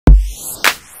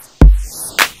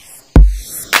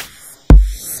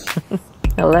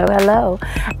Hello, hello,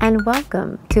 and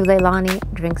welcome to Leilani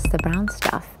Drinks the Brown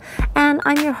Stuff. And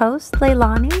I'm your host,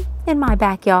 Leilani, in my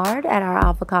backyard at our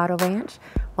avocado ranch.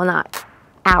 Well, not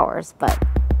ours, but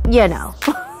you know,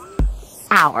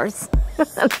 ours.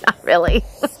 Not really.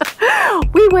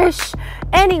 We wish.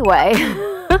 Anyway,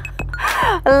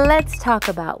 let's talk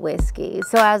about whiskey.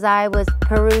 So as I was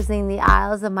perusing the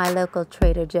aisles of my local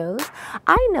Trader Joe's,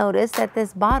 I noticed that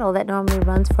this bottle that normally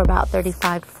runs for about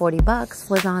 35 to 40 bucks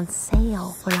was on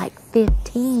sale for like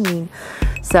 15.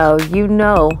 So you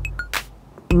know,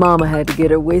 Mama had to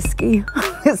get her whiskey,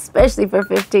 especially for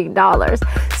 $15.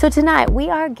 So tonight we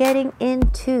are getting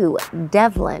into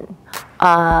Devlin,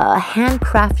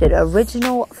 handcrafted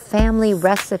original family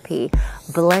recipe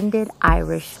blended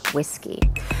Irish whiskey.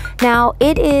 Now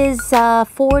it is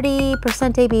 40%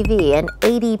 ABV and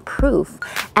 80 proof,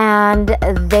 and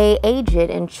they age it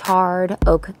in charred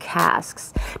oak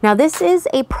casks. Now this is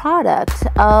a product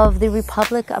of the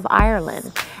Republic of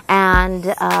Ireland,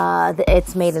 and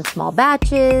it's made in small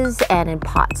batches and in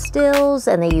pot stills,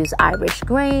 and they use Irish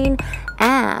grain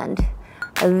and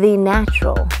the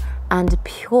natural and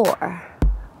pure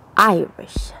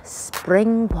Irish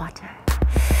spring water.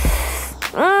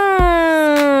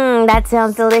 That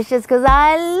sounds delicious because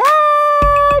I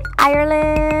loved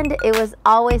Ireland. It was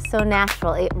always so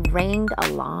natural. It rained a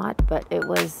lot, but it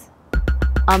was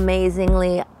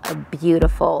amazingly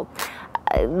beautiful.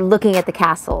 Looking at the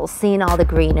castles, seeing all the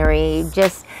greenery,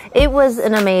 it was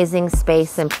an amazing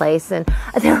space and place. And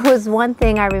there was one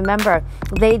thing I remember,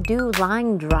 they do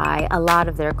line dry a lot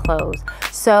of their clothes.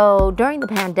 So during the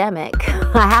pandemic,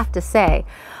 I have to say,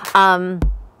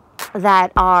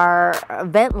 that our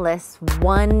ventless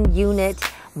 1-unit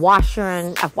washer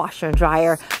and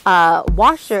dryer.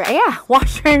 Washer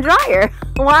and dryer.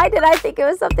 Why did I think it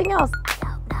was something else?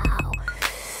 I don't know.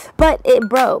 But it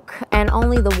broke, and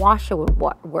only the washer would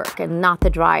work and not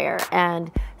the dryer.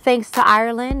 And thanks to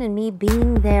Ireland and me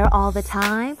being there all the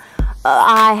time,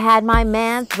 I had my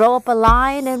man throw up a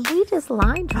line, and we just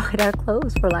line dried our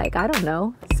clothes for like, I don't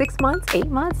know, 6 months, 8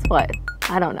 months, what?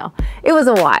 I don't know. It was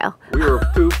a while. We were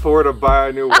too poor to buy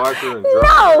a new washer and dryer.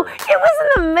 No, it was in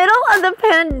the middle of the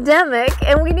pandemic,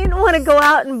 and we didn't want to go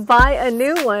out and buy a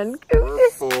new one. We're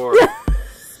poor.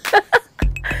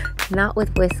 Not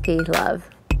with whiskey, love.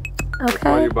 Okay. That's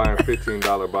why you're buying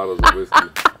 $15 bottles of whiskey.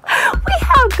 We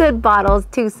have good bottles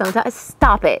too sometimes.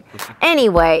 Stop it.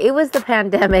 Anyway, it was the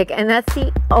pandemic, and that's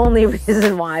the only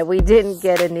reason why we didn't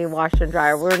get a new washer and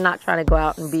dryer. We're not trying to go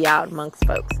out and be out amongst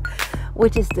folks,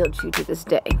 which is still true to this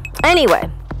day. Anyway,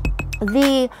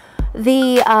 the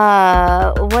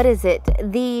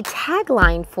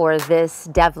tagline for this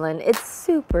Devlin, it's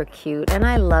super cute, and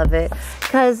I love it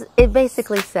because it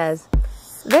basically says,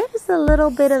 there's a little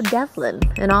bit of Devlin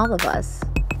in all of us.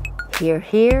 Hear,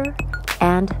 hear,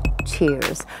 and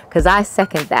cheers, because I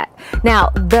second that. Now,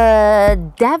 the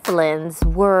Devlins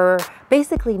were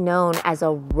basically known as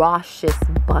a raucous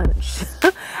bunch,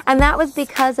 and that was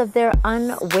because of their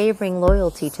unwavering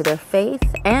loyalty to their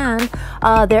faith and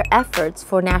their efforts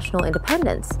for national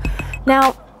independence.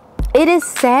 Now, it is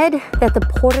said that the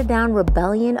Portadown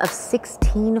Rebellion of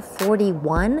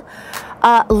 1641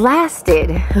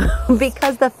 lasted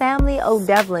because the family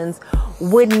O'Devlins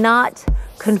would not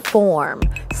conform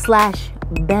 /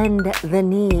 bend the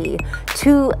knee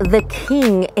to the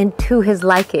king into his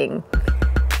liking.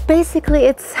 Basically,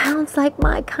 it sounds like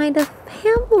my kind of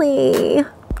family.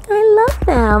 I love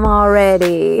them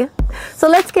already. So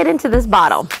let's get into this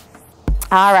bottle.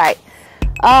 All right.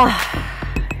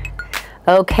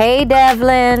 Okay,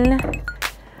 Devlin.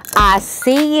 I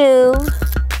see you.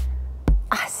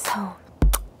 I so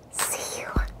see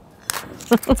you.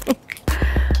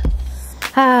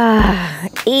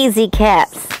 Easy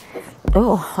caps.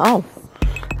 Oh,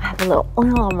 I have a little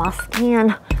oil on my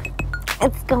skin.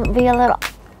 It's gonna be a little,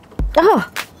 oh,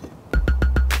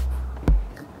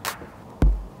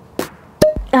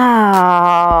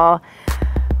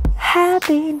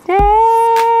 happiness.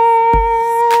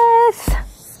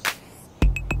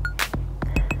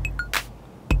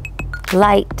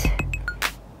 Light,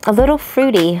 a little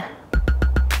fruity,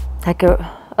 like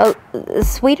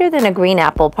sweeter than a green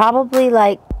apple, probably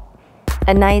like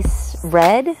a nice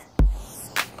red,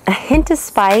 a hint of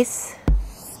spice,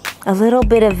 a little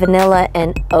bit of vanilla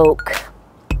and oak,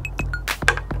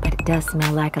 but it does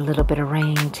smell like a little bit of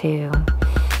rain too.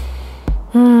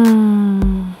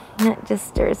 That just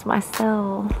stirs my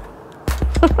soul.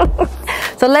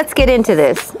 So let's get into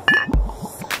this.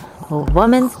 A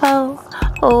woman's pose,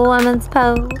 a woman's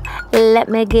pose. Let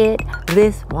me get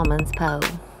this woman's pose.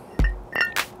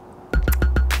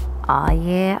 Oh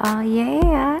yeah, oh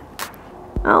yeah.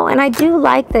 Oh, and I do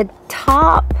like the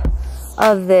top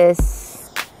of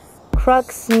this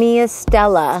Crux Mea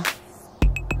Stella.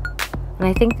 And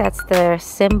I think that's their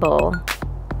symbol.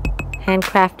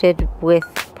 Handcrafted with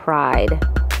pride.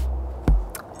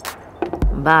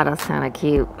 Bottle's kind of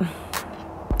cute.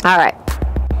 All right.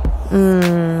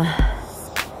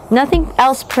 Nothing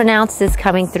else pronounced is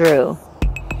coming through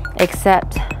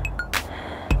except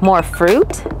more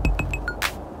fruit.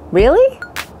 Really?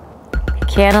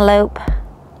 Cantaloupe.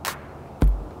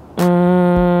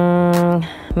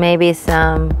 Maybe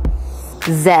some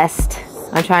zest.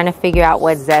 I'm trying to figure out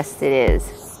what zest it is.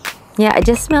 Yeah, it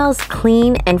just smells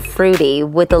clean and fruity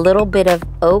with a little bit of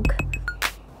oak.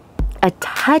 A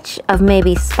touch of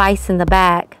maybe spice in the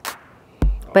back.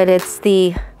 But it's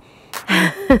the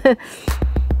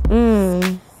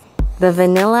the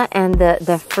vanilla and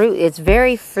the fruit. It's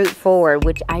very fruit forward,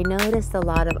 which I noticed a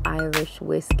lot of Irish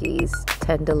whiskeys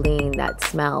tend to lean that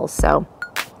smell. So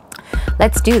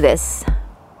let's do this.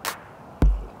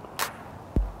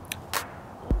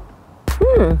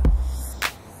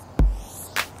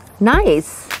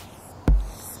 Nice.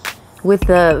 With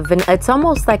it's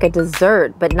almost like a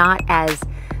dessert, but not as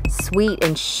sweet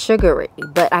and sugary.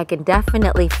 But I can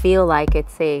definitely feel like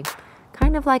it's a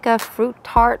kind of like a fruit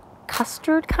tart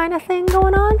custard kind of thing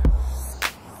going on.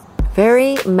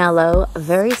 Very mellow,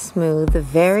 very smooth,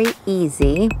 very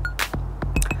easy.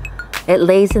 It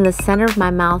lays in the center of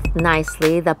my mouth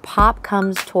nicely. The pop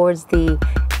comes towards the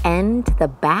end, the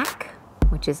back,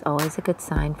 which is always a good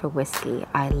sign for whiskey.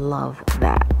 I love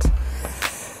that.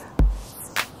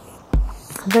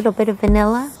 A little bit of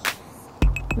vanilla.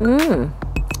 And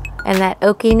that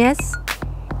oakiness.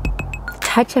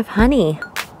 Touch of honey.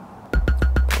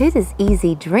 This is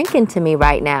easy drinking to me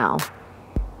right now.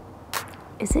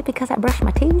 Is it because I brushed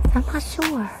my teeth? I'm not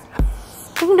sure.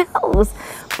 Who knows?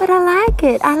 But I like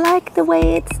it. I like the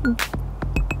way it's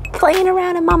playing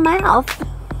around in my mouth.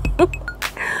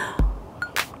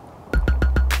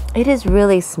 It is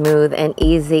really smooth and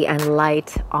easy and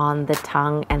light on the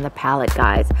tongue and the palate,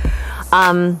 guys.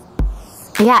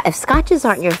 Yeah, if scotches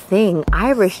aren't your thing,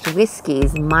 Irish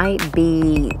whiskeys might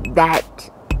be that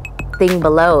thing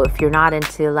below if you're not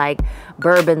into like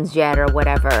bourbons yet or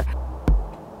whatever.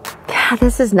 Yeah,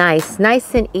 this is nice.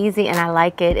 Nice and easy, and I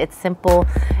like it. It's simple.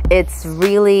 It's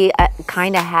really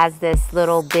kind of has this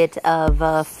little bit of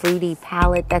a fruity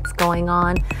palate that's going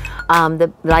on.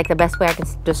 The best way I can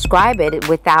describe it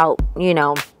without, you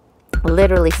know,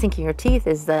 literally sinking your teeth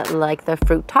is like the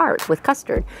fruit tart with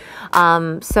custard.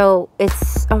 So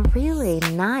it's a really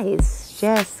nice,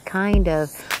 just kind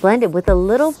of blended with a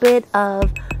little bit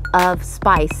of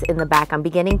spice in the back. I'm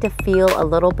beginning to feel a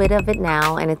little bit of it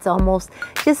now, and it's almost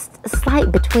just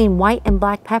slight between white and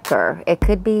black pepper. It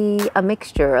could be a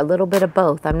mixture, a little bit of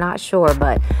both. I'm not sure,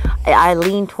 but I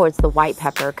lean towards the white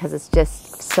pepper because it's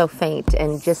just so faint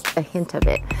and just a hint of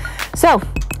it. So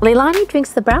Leilani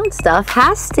Drinks the Brown Stuff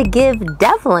has to give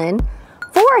Devlin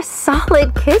 4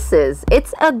 solid kisses.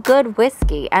 It's a good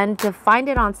whiskey, and to find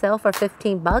it on sale for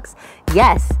 15 bucks,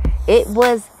 yes, it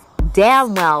was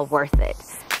damn well worth it.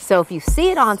 So if you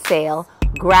see it on sale,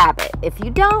 grab it. If you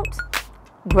don't,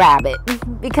 grab it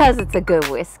because it's a good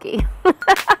whiskey.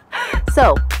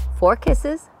 So 4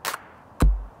 kisses,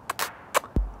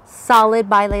 solid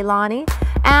by Leilani.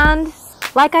 And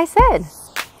like I said,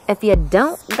 if you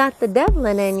don't got the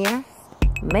Devlin in you,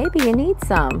 maybe you need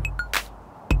some.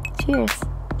 Cheers.